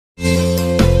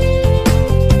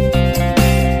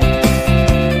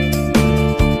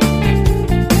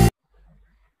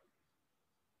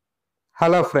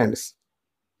Hello friends,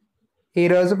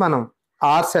 ఈరోజు మనం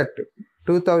RCET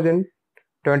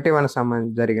 2021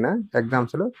 సంబంధించి జరిగిన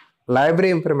ఎగ్జామ్స్లో లైబ్రరీ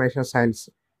ఇన్ఫర్మేషన్ సైన్స్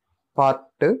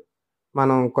పార్ట్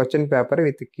మనం క్వశ్చన్ పేపర్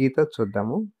విత్ కీతో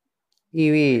చూద్దాము.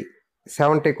 ఇవి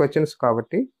 70 క్వశ్చన్స్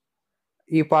కాబట్టి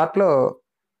ఈ పార్ట్లో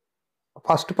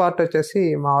ఫస్ట్ పార్ట్ వచ్చేసి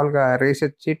మామూలుగా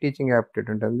రీసెర్చ్ టీచింగ్ యాప్టిట్యూడ్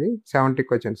ఉంటుంది 70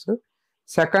 క్వశ్చన్స్.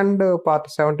 సెకండ్ పార్ట్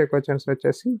 70 క్వశ్చన్స్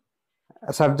వచ్చేసి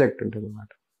సబ్జెక్ట్ ఉంటుంది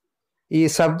అన్నమాట. ఈ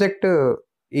సబ్జెక్టు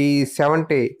ఈ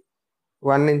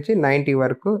 71 నుంచి 90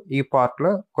 వరకు ఈ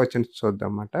పార్ట్లో క్వశ్చన్స్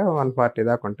చూద్దాం అన్నమాట. 140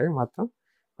 దాకా ఉంటాయి, మొత్తం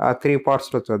 3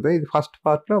 పార్ట్స్లో చూద్దాం. ఇది ఫస్ట్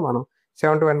పార్ట్లో మనం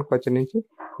 71 క్వశ్చన్ నుంచి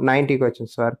 90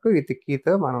 క్వశ్చన్స్ వరకు విత్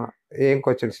కీతో మనం ఏం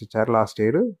క్వశ్చన్స్ ఇచ్చారు లాస్ట్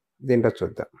ఇయర్ దీంట్లో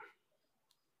చూద్దాం.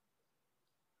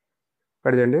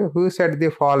 ఇక్కడ చూడండి, హూ సెడ్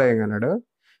ది ఫాలోయింగ్ అన్నాడు.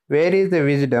 Where is the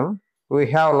wisdom we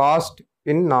have lost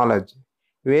in knowledge,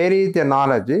 where is the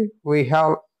knowledge we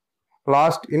have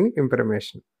lost in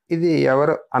information. ఇది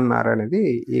ఎవరు అన్నారు అనేది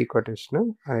ఈ కొటేషన్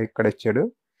ఇక్కడ ఇచ్చాడు.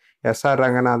 SR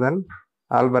Ranganathan,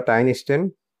 Albert Einstein,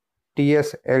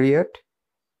 TS Elliot,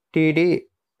 టిడి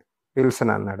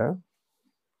Wilson అన్నాడు.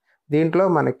 దీంట్లో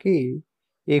మనకి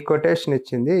ఈ కొటేషన్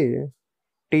ఇచ్చింది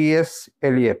టిఎస్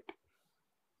ఎలియట్.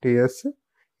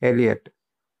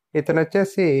 ఇతను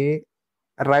వచ్చేసి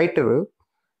రైటరు,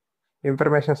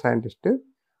 ఇన్ఫర్మేషన్ సైంటిస్ట్,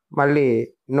 మళ్ళీ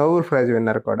నోబెల్ ప్రైజ్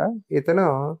విన్నర్ కూడా. ఇతను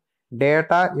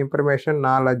data information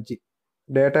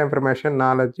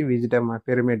knowledge wisdom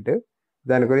pyramid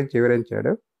దాని గురించి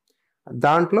వివరించాడు.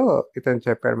 దాంట్లో ఇతను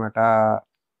చెప్పాడనమాట,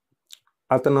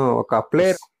 అతను ఒక ప్లే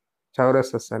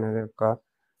చౌరసస్ అనేది ఒక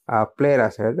ప్లే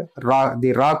రాశాడు.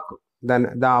 ది రాక్,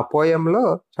 ఆ పోయంలో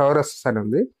చౌరసస్ అని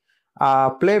ఉంది. ఆ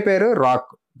ప్లే పేరు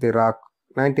ది రాక్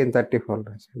 1934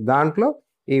 రాశాడు. దాంట్లో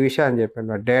ఈ విషయాన్ని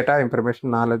చెప్పాడు, డేటా ఇన్ఫర్మేషన్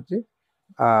నాలెడ్జ్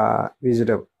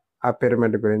విజ్డమ్ ఆ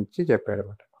పిరమిడ్ గురించి చెప్పాడు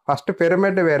అనమాట. ఫస్ట్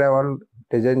పిరమిడ్ వేరే వాళ్ళు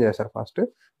డిజైన్ చేశారు ఫస్ట్,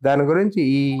 దాని గురించి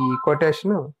ఈ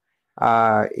కొటేషన్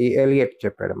ఈ ఎలియట్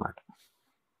చెప్పాడు అన్నమాట.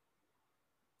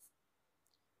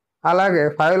 అలాగే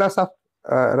 5 laws of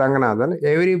Ranganathan,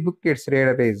 every book it's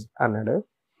reader is అన్నాడు.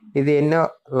 ఇది ఎన్నో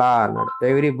లా అన్నాడు.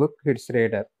 Every book it's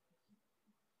reader,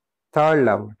 third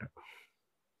law అన్నమాట.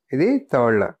 ఇది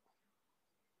థర్డ్ లా.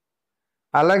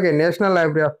 అలాగే national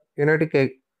library of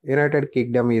United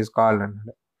Kingdom is called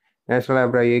అన్నాడు. National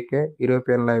library UK,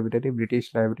 European library, British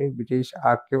library, British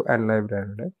archive and library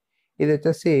అన్నాడు. ఇది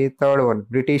వచ్చేసి third one,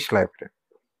 British library.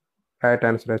 Right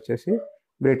answer వచ్చేసి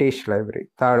British library,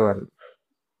 third one.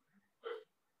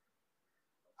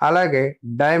 అలాగే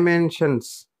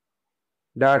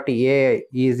dimensions.ai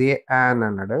is an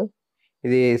అన్నాడు.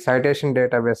 ఇది citation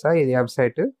డేటాబేసా, ఇది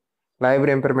website,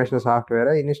 library information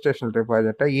software, institutional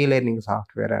repository, ఈ learning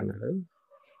software అన్నాడు.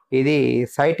 ఇది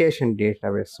సైటేషన్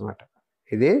డేటాబేస్ అన్నమాట.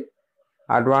 ఇది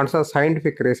advance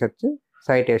scientific research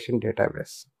citation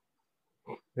database.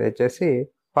 ఇది వచ్చేసి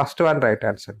ఫస్ట్ వన్ రైట్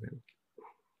ఆన్సర్. దీనికి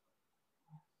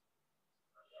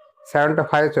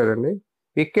 75 చూడండి.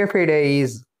 వికీపీడియా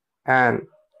ఈజ్ యాన్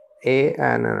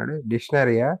అన్నాడు.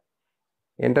 డిక్షనరీయా,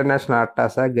 ఇంటర్నేషనల్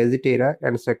అట్టాసా, గెజిటీరా,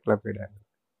 ఎన్సైక్లోపీడియా.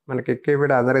 మనకి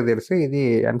వికీపీడియా అందరికీ తెలుసు, ఇది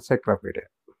ఎన్సైక్లోపీడియా,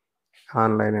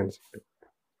 ఆన్లైన్ ఎన్సైక్లోపీడియా.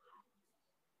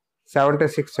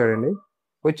 76 చూడండి.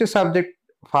 Which subject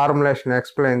formulation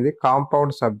explain the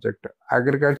compound subject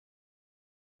agriculture.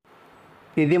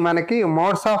 ఇది మనకి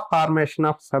modes of formation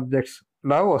of subjects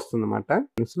లో వస్తుంది అన్నమాట.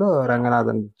 లో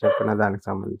రంగనాథన్ చెప్పిన దానికి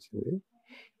సంబంధించింది.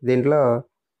 దీంట్లో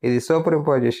ఇది super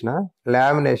imposition,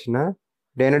 lamination,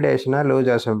 డెనిడేషన్, loose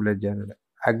assemblage అనేది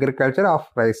అగ్రికల్చర్ ఆఫ్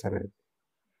రైస్ అనేది.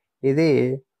 ఇది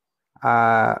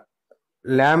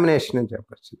లామినేషన్ అని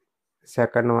చెప్పచ్చు.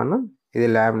 సెకండ్ వన్ ఇది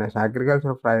లామినేషన్.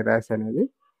 అగ్రికల్చర్ ఆఫ్ రైస్ అనేది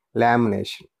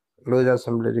లామినేషన్, లూజ్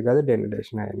అసెంబ్లేజ్ కాదు,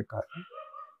 డెనిడేషన్ అని కాదు.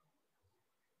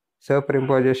 సూపర్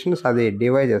ఇంపోజిషన్స్ అది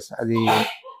డివైజెస్, అది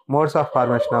మోడ్స్ ఆఫ్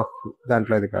ఫార్మేషన్ ఆఫ్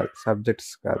దాంట్లో అది కాదు,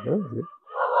 సబ్జెక్ట్స్ కాదు.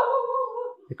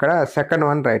 ఇక్కడ second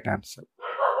one right answer,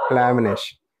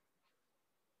 lamination.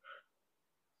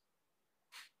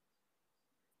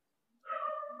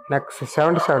 Next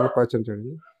 77 question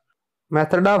చూడండి.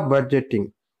 Method of budgeting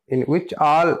in which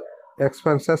all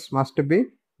expenses must be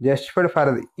justified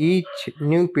for each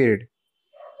new period.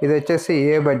 ఇది వచ్చేసి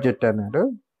ఏ బడ్జెట్ అన్నాడు.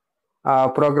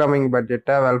 Programming budget,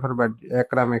 welfare budget,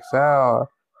 ఎకనామిక్సా,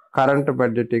 current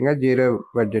budgeting, zero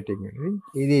budgeting.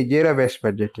 ఇది zero based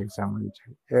budgeting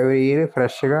సంబంధించింది. Every year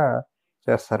ఫ్రెష్గా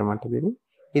చేస్తారన్నమాట దీన్ని.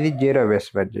 ఇది జీరో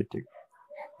బేస్డ్ బడ్జెటింగ్.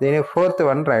 దీనికి ఫోర్త్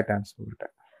వన్ రైట్ ఆన్సర్ అనమాట.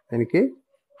 దీనికి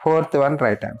ఫోర్త్ వన్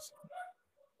రైట్ ఆన్సర్.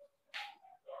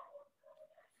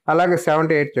 అలాగే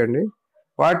 78 చూడండి.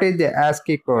 What is the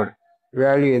ASCII code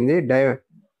value in the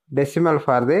decimal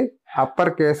for the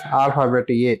upper case alphabet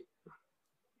ఏ.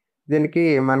 దీనికి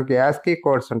మనకి యాస్కీ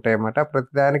కోడ్స్ ఉంటాయి అన్నమాట.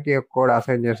 ప్రతిదానికి ఒక కోడ్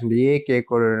అసైన్ చేసింది. ఏకి ఏ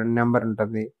కోడ్ నెంబర్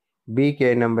ఉంటుంది, బీకి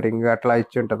ఏ నెంబరింగ్ అట్లా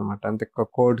ఇచ్చి ఉంటుంది అనమాట. అంతే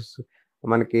కోడ్స్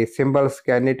మనకి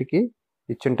సింబల్స్కి అన్నిటికీ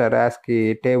ఇచ్చుంటారు. యాస్కీ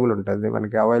టేబుల్ ఉంటుంది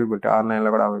మనకి అవైలబిలిటీ, ఆన్లైన్లో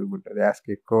కూడా అవైలబుల్ ఉంటుంది.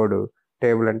 యాస్కీ కోడ్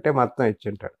టేబుల్ అంటే మొత్తం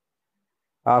ఇచ్చుంటారు.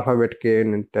 ఆల్ఫాబెట్కి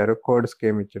ఏమి ఉంటారు, కోడ్స్కి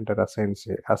ఏమి ఇచ్చుంటారు,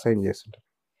 అసైన్ చేసి ఉంటారు.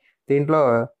 దీంట్లో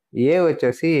ఏ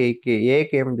వచ్చేసి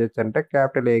ఏకి ఏం చేస్తారంటే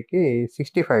క్యాపిటల్ ఏకి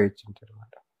 65 ఇచ్చింటారు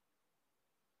అనమాట.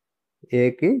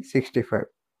 ఏకి 65,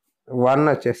 1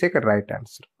 వచ్చేసి ఇక్కడ రైట్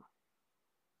ఆన్సర్.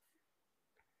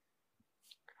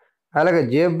 అలాగే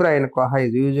zebra in కోహా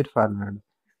is used for అన్నాడు.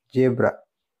 Zebra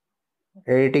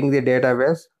editing the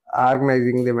database,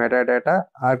 organising the metadata,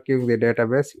 ఆర్కీవింగ్ the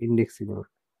database, indexing.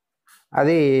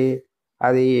 అది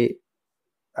అది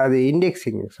అది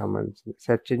ఇండెక్సింగ్ సంబంధించింది,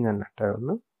 సెర్చ్ ఇంజిన్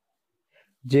అన్నట్టు.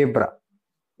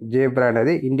 జేబ్రా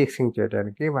అనేది ఇండెక్సింగ్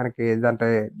చేయడానికి మనకి దాంట్లో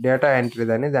డేటా ఎంట్రీ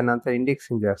దాన్ని అంతా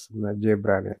ఇండెక్సింగ్ చేస్తుంది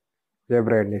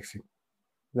జేబ్రా ఇండెక్సింగ్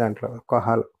దాంట్లో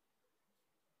కోహాలో.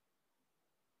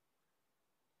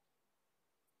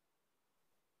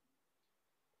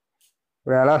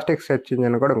 ఇప్పుడు ఎలాస్టిక్ సెర్చ్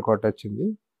ఇంజిన్ కూడా ఇంకోటి వచ్చింది.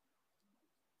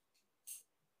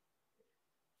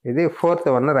 ఇది 4th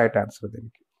వన్ రైట్ ఆన్సర్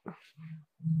దీనికి.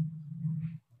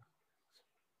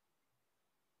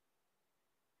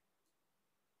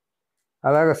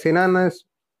 అలాగే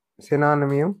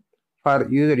సినానిమియం ఫర్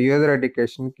యూజర్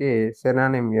ఎడ్యుకేషన్కి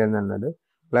synonym ఏందన్నాడు.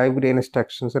 Library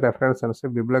instructions, references,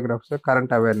 బిబ్లియోగ్రాఫ్స్,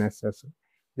 current awarenesses.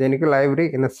 దీనికి లైబ్రరీ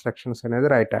ఇన్స్ట్రక్షన్స్ అనేది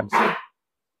రైట్ ఆన్సర్.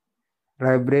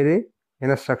 లైబ్రరీ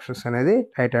ఇన్స్ట్రక్షన్స్ అనేది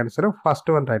right answer. First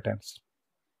one right answer.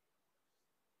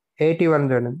 81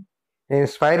 చూడండి. In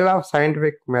spiral of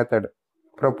scientific method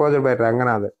proposed by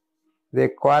Ranganathan, the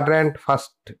quadrant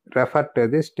first refer to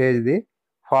the stage the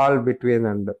fall between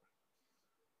and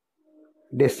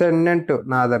descendant to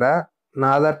Nadara,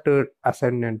 Nadar to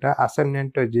ascendant,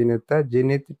 ascendant to Zenith,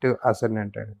 Zenith to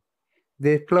ascendant.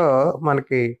 దీంట్లో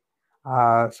మనకి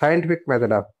scientific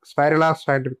method of spiral of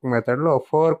scientific మెథడ్లో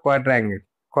 4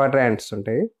 క్వాడ్రాంట్స్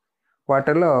ఉంటాయి.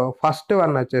 వాటిలో first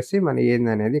one వచ్చేసి మన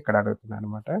ఏందనేది ఇక్కడ అడుగుతున్నాను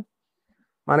అనమాట.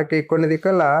 మనకి కొన్ని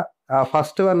దిక్కుల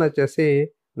ఫస్ట్ వన్ వచ్చేసి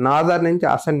నాదర్ నుంచి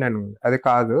అసెండెంట్ ఉంది, అది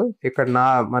కాదు. ఇక్కడ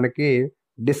మనకి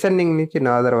డిసెండింగ్ నుంచి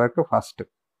నాదర్ వరకు ఫస్ట్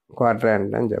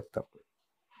క్వాడ్రాంట్ అని చెప్తాం.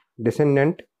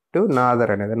 డిసెండెంట్ టు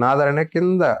నాదర్ అనేది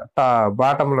కింద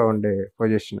బాటంలో ఉండే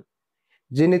పొజిషన్.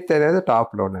 జినిత్ అనేది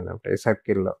టాప్లో ఉండేది అనమాట. ఈ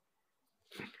సర్కిల్లో,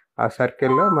 ఆ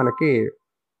సర్కిల్లో మనకి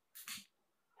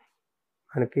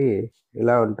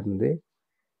ఇలా ఉంటుంది.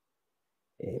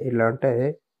 ఇలా ఉంటే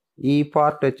ఈ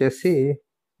పార్ట్ వచ్చేసి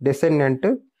డిసెండెంట్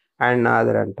అండ్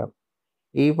నాదర్ అంటాం.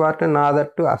 ఈ పార్ట్ నాదర్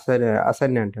టు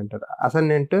అసెండెంట్ అంటారు.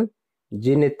 అసెండెంట్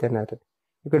జినిత్ అన్నారు.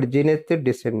 ఇక్కడ జినిత్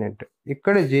డిసెండెంట్,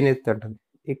 ఇక్కడ జినిత్ ఉంటుంది,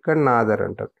 ఇక్కడ నాదర్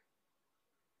ఉంటుంది.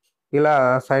 ఇలా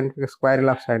సైంటిఫిక్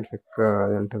స్క్వైరల్ ఆఫ్ సైంటిఫిక్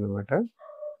అది ఉంటుంది అనమాట.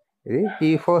 ఇది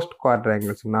ఈ ఫస్ట్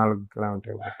క్వాడ్రాంగిల్స్ 4 ఇలా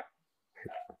ఉంటాయి అన్నమాట.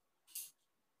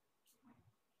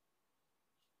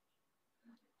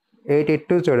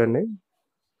 చూడండి.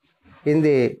 In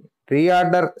the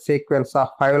reorder sequence of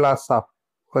 5 laws of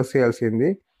OCLC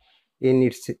in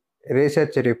its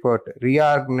research report,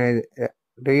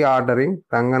 reordering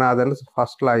Ranganathan's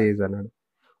first law is అన్నాడు.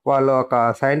 వాళ్ళు ఒక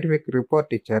సైంటిఫిక్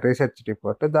రిపోర్ట్ ఇచ్చారు, రీసెర్చ్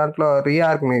రిపోర్ట్. దాంట్లో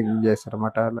రీఆర్గనైజ్ చేశారు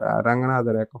అన్నమాట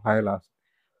రంగనాథన్ యొక్క 5 laws.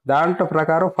 దాంట్లో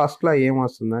ప్రకారం ఫస్ట్ లా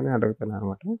ఏమొస్తుందని అడుగుతున్నాను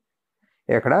అనమాట.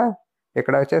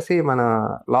 ఇక్కడ వచ్చేసి మన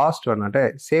లాస్ట్ వన్ అంటే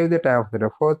save the time of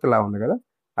the 4th లా ఉంది కదా,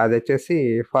 అది వచ్చేసి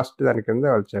ఫస్ట్ దాని కింద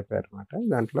వాళ్ళు చెప్పారు అనమాట.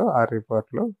 దాంట్లో ఆ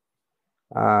రిపోర్ట్లో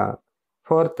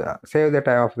 4th save the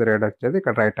time of the raid వచ్చేది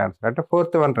ఇక్కడ రైట్ ఆన్సర్. అంటే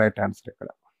 4th వన్ రైట్ ఆన్సర్.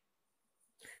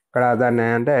 ఇక్కడ దాన్ని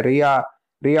అంటే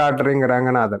reordering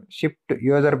Ranganathan, shift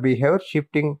user behaviour,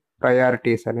 shifting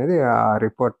priorities అనేది ఆ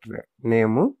రిపోర్ట్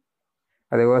నేము.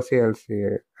 అది ఓసిఎల్సి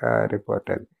రిపోర్ట్.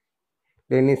 అది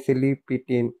దీన్ని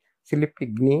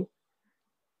సిలిపిగ్ని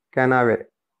కెనావే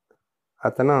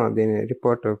అతను దీని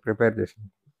రిపోర్ట్ ప్రిపేర్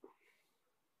చేసింది.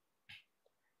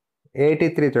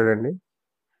 83 చూడండి.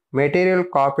 Material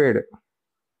copied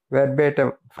వెర్బేటం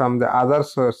from the other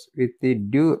source with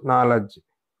due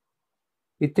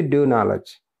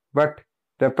knowledge but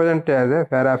represent as a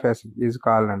paraphrasing is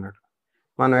called అన్నాడు.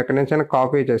 మనం ఎక్కడి నుంచైనా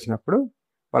కాపీ చేసినప్పుడు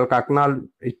వాళ్ళకి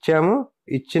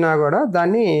ఇచ్చినా కూడా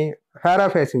దాన్ని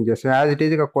పారాఫ్రేజింగ్ చేసాం. యాజ్ ఇట్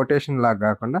ఈజ్గా కొటేషన్ లాగా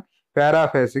కాకుండా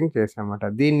పారాఫ్రేజింగ్ చేసామన్నమాట.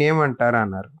 దీన్ని ఏమంటారు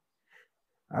అన్నారు.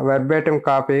 వెర్బేటం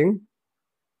copying,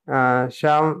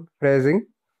 Sam ఫ్రేజింగ్,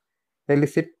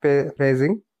 illicit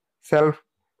ఫ్రేజింగ్, self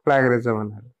plagiarism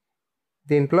అన్నారు.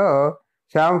 దీంట్లో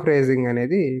షామ్ ఫ్రేజింగ్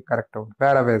అనేది correct.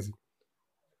 Paraphrasing,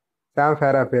 Sam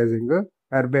paraphrasing,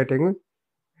 వెర్బేటింగ్,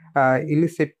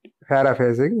 illicit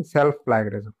paraphrasing, self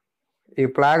plagiarism. ఈ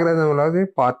ప్లాగరిజంలోది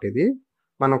పార్ట్ ఇది.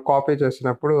 మనం కాపీ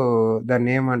చేసినప్పుడు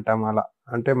దాన్ని ఏమంటాం అలా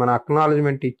అంటే మన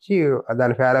అక్నాలజ్మెంట్ ఇచ్చి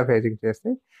దాన్ని పారాఫ్రేజింగ్ చేస్తే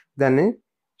దాన్ని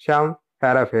షామ్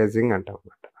పారాఫ్రేజింగ్ అంటాం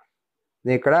అన్నమాట.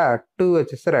 ఇక్కడ 2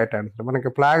 వచ్చేసి రైట్ ఆన్సర్. మనకి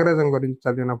ప్లాగరిజం గురించి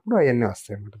చదివినప్పుడు అవన్నీ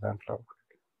వస్తాయి అన్నమాట దాంట్లో.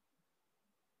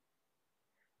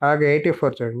 అలాగే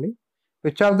 84 చూడండి.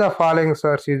 Which of the following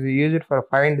source is used for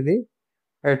find the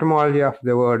ఎటమాలజీ of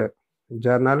the word?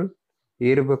 Journal,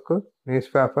 year book, news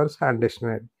papers and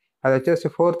dictionary. అది వచ్చేసి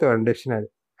 4th వన్ డిక్షనరీ.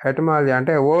 ఎటమాలజీ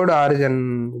అంటే వర్డ్ ఆరిజిన్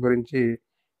గురించి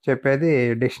చెప్పేది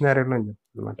డిక్షనరీలో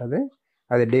చెప్తుంది అనమాట.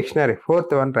 అది dictionary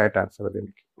 4th one right answer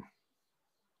దీనికి.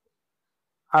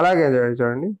 అలాగే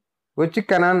చూడండి. Which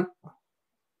Canon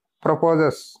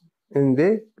proposes in the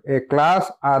A class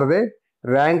are the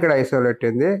ranked isolate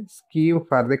in the scheme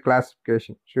for the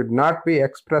classification should not be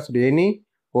expressed any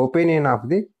opinion of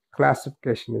the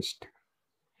classificationist.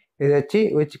 ఇది వచ్చి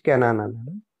which Canon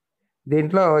అన్నాడు.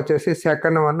 దీంట్లో వచ్చేసి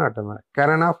second one అంటున్నా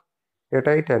Canon of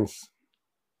ఎటైటెన్స్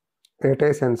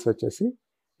వచ్చేసి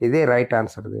ఇది right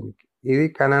answer దీనికి. ఇది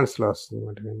కెనాన్స్లో వస్తుంది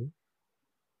అన్నమాట.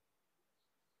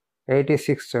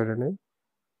 86 చూడండి.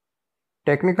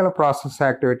 Technical process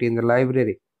activity in the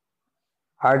library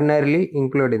ordinarily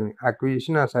including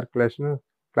acquisition or circulation,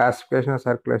 classification or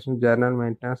circulation, journal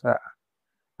maintenance,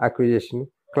 acquisition,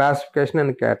 classification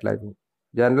and cataloging.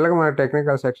 జనరల్గా మన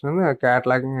technical section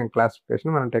cataloguing and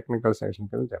classification మనం టెక్నికల్ సెక్షన్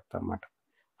కింద చెప్తాం అన్నమాట.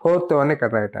 4th వన్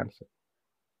ఇక్కడ right answer.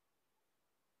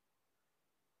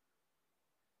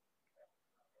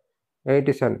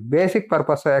 87 basic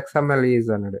purpose XML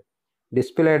is అన్నాడు.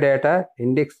 Display data,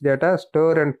 index data,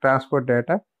 store and transport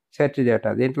data, search data.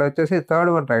 దీంట్లో వచ్చేసి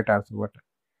 3rd వన్ రైట్ ఆన్సర్ అన్నమాట.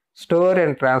 స్టోర్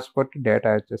అండ్ ట్రాన్స్పోర్ట్ డేటా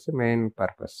వచ్చేసి main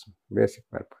purpose, basic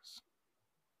purpose.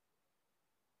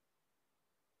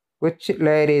 Which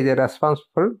layer is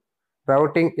responsible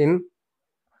routing in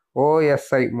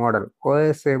OSI model?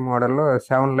 OSI మోడల్లో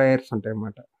 7 layers ఉంటాయి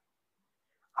అన్నమాట.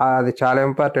 అది చాలా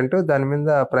important. దాని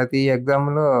మీద ప్రతి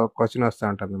ఎగ్జామ్లో క్వశ్చన్ వస్తూ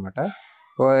ఉంటుంది అన్నమాట.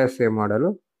 OSI model.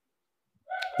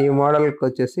 ఈ మోడల్కి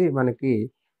వచ్చేసి మనకి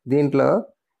దీంట్లో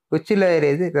which layer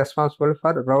is responsible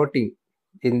for routing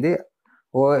in the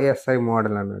OSI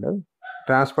model అన్నాడు.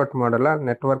 Transport model,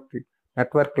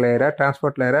 network లేయరా,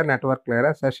 transport లేయరా, network లేయరా,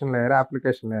 session లేయరా,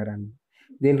 application లేయరా అండి.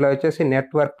 దీంట్లో వచ్చేసి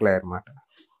నెట్వర్క్ లేయర్ అన్నమాట.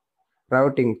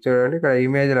 రౌటింగ్ చూడండి ఇక్కడ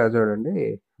ఇమేజ్లో చూడండి.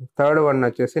 3rd వన్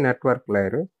వచ్చేసి నెట్వర్క్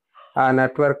లేయర్. ఆ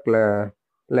నెట్వర్క్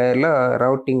లేయర్లో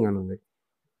రౌటింగ్ అని ఉంది.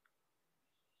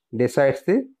 Decides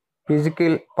the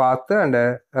physical path and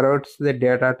routes the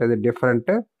data to the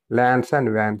different lands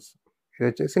and vans. ఇది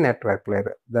వచ్చేసి నెట్వర్క్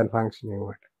లేయర్, దాని ఫంక్షన్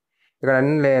అనమాట. ఇక్కడ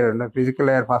అన్ని లేయర్ ఉన్నాయి. Physical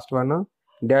layer first one,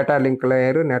 data link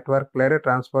layer, network layer,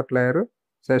 transport layer,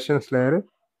 sessions layer,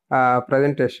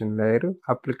 presentation layer,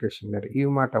 application layer.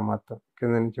 ఇవి మాట మొత్తం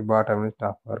కింద నుంచి బాటమ్ నుంచి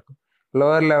టాప్ వరకు.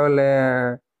 Lower level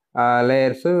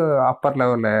layers, upper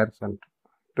level layers అంటారు.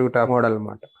 2 టాప్ మోడల్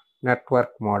అన్నమాట,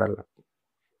 నెట్వర్క్ మోడల్.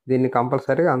 దీన్ని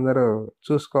కంపల్సరీగా అందరూ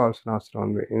చూసుకోవాల్సిన అవసరం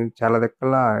ఉంది. ఇది చాలా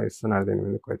దగ్గరలా ఇస్తున్నారు దీని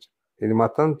మీదకి వచ్చి. ఇది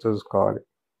మొత్తం చూసుకోవాలి.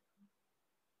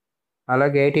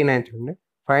 అలాగే 89 చూడండి.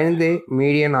 Find the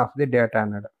median of the data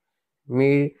అన్నాడు.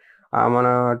 మన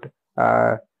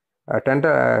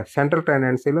సెంట్రల్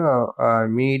టెండెన్సీలో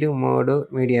మోడ్,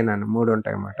 మీడియన్ అని 3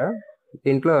 ఉంటాయి అన్నమాట.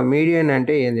 దీంట్లో మీడియన్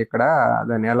అంటే ఏంది, ఇక్కడ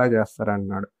దాన్ని ఎలా చేస్తారు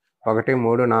అన్నాడు. 1, 3,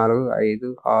 4, 5,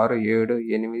 6, 7, 8,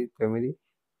 9,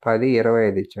 10,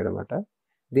 25 ఇచ్చాడు అనమాట.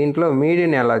 దీంట్లో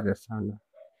మీడియన్ ఎలా చేస్తా అన్నాడు.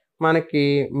 మనకి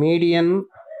మీడియన్,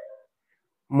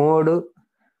 మోడ్,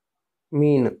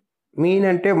 మీన్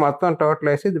అంటే మొత్తం టోటల్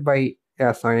వేసి ఇది బై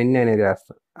చేస్తాం, ఎన్ని అనేది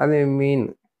వేస్తాం, అది మీన్.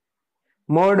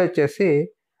 మోడ్ వచ్చేసి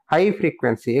హై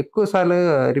ఫ్రీక్వెన్సీ, ఎక్కువసార్లు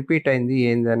రిపీట్ అయింది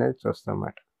ఏంది అనేది చూస్తాం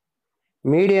అన్నమాట.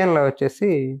 మీడియన్లో వచ్చేసి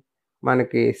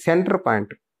మనకి సెంటర్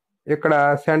పాయింట్, ఇక్కడ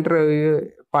సెంటర్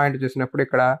పాయింట్ చూసినప్పుడు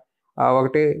ఇక్కడ 1,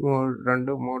 3, 2,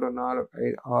 3, 4, 5,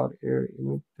 6,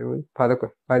 7, 8, 9,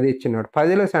 10 ఇచ్చినాడు.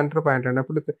 10లో సెంటర్ పాయింట్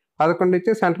అన్నప్పుడు 11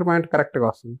 ఇచ్చి సెంటర్ పాయింట్ కరెక్ట్గా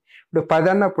వస్తుంది. ఇప్పుడు 10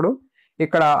 అన్నప్పుడు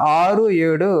ఇక్కడ 6,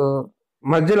 7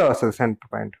 మధ్యలో వస్తుంది సెంటర్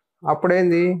పాయింట్. అప్పుడు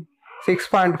ఏంది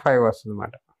 6.5 వస్తుంది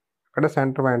అన్నమాట. ఇక్కడ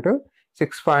సెంటర్ పాయింట్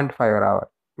 6.5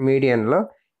 రావాలి మీడియన్లో.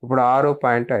 ఇప్పుడు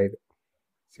 6.5,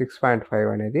 6.5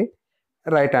 అనేది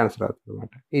రైట్ ఆన్సర్ అవుతుంది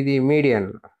అన్నమాట. ఇది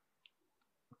మీడియన్లో,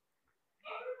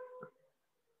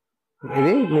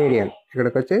 ఇది మీడియన్.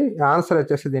 ఇక్కడికి వచ్చి ఆన్సర్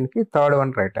వచ్చేసి దీనికి 3rd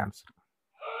వన్ రైట్ ఆన్సర్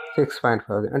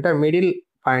 6.5. అంటే మిడిల్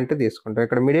పాయింట్ తీసుకుంటాం.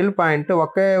 ఇక్కడ మిడిల్ పాయింట్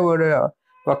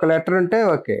ఒక లెటర్ ఉంటే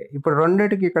ఓకే. ఇప్పుడు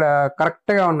రెండింటికి ఇక్కడ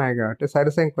కరెక్ట్గా ఉన్నాయి కాబట్టి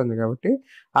సరిసంఖ్య ఉంది కాబట్టి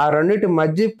ఆ రెండింటి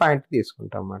మధ్య పాయింట్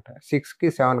తీసుకుంటాం అన్నమాట. 6కి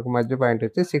 7కి మధ్య పాయింట్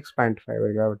వచ్చి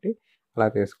 6.5 కాబట్టి అలా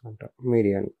తీసుకుంటాం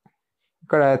మీడియన్.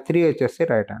 ఇక్కడ 3 వచ్చేసి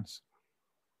రైట్ ఆన్సర్.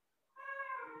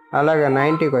 అలాగే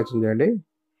 90కి వచ్చింది చూడండి.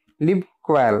 Lib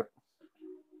క్వాల్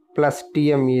plus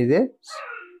TM is a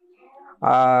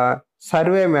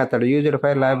survey method used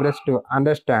for libraries to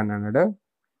understand అన్నాడు.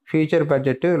 Future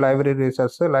budget, library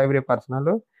research, library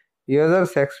personal,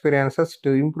 users experiences to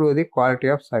improve the quality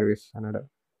of service అన్నాడు.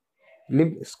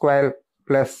 లిబ్ స్క్వేర్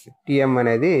ప్లస్ టిఎం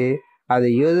అనేది అది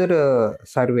user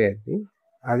survey,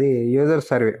 అది user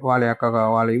survey,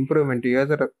 వాళ్ళ improvement,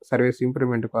 user service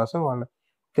improvement కోసం వాళ్ళు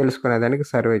తెలుసుకునేదానికి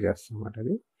survey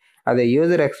చేస్తామన్నమాట. అదే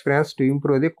user experience to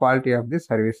improve the quality of the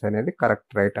service అనేది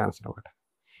కరెక్ట్ రైట్ ఆన్సర్ అనమాట.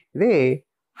 ఇది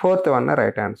 4th వన్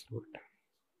రైట్ ఆన్సర్ అనమాట.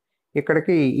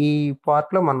 ఇక్కడికి ఈ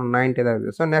పార్ట్లో మనం 90 దాకా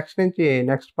చూస్తాం.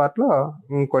 నెక్స్ట్ పార్ట్లో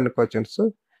ఇంకొన్ని క్వశ్చన్స్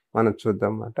మనం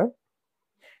చూద్దాం అన్నమాట.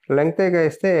 లెంగ్తీగా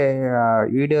ఇస్తే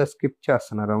వీడియో స్కిప్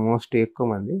చేస్తున్నారు మోస్ట్ ఎక్కువ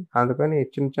మంది, అందుకని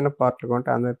చిన్న చిన్న పార్ట్లు ఉంటే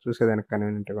అందరూ చూసేదానికి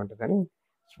కన్వీనియంట్గా ఉంటుందని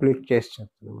స్ప్లిట్ చేసి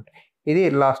చెప్తాను అనమాట. ఇది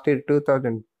లాస్ట్ ఇయర్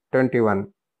 2021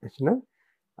 ఇచ్చిన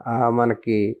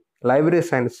మనకి లైబ్రరీ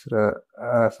సైన్స్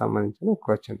సంబంధించిన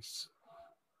క్వశ్చన్స్.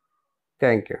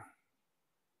 Thank you.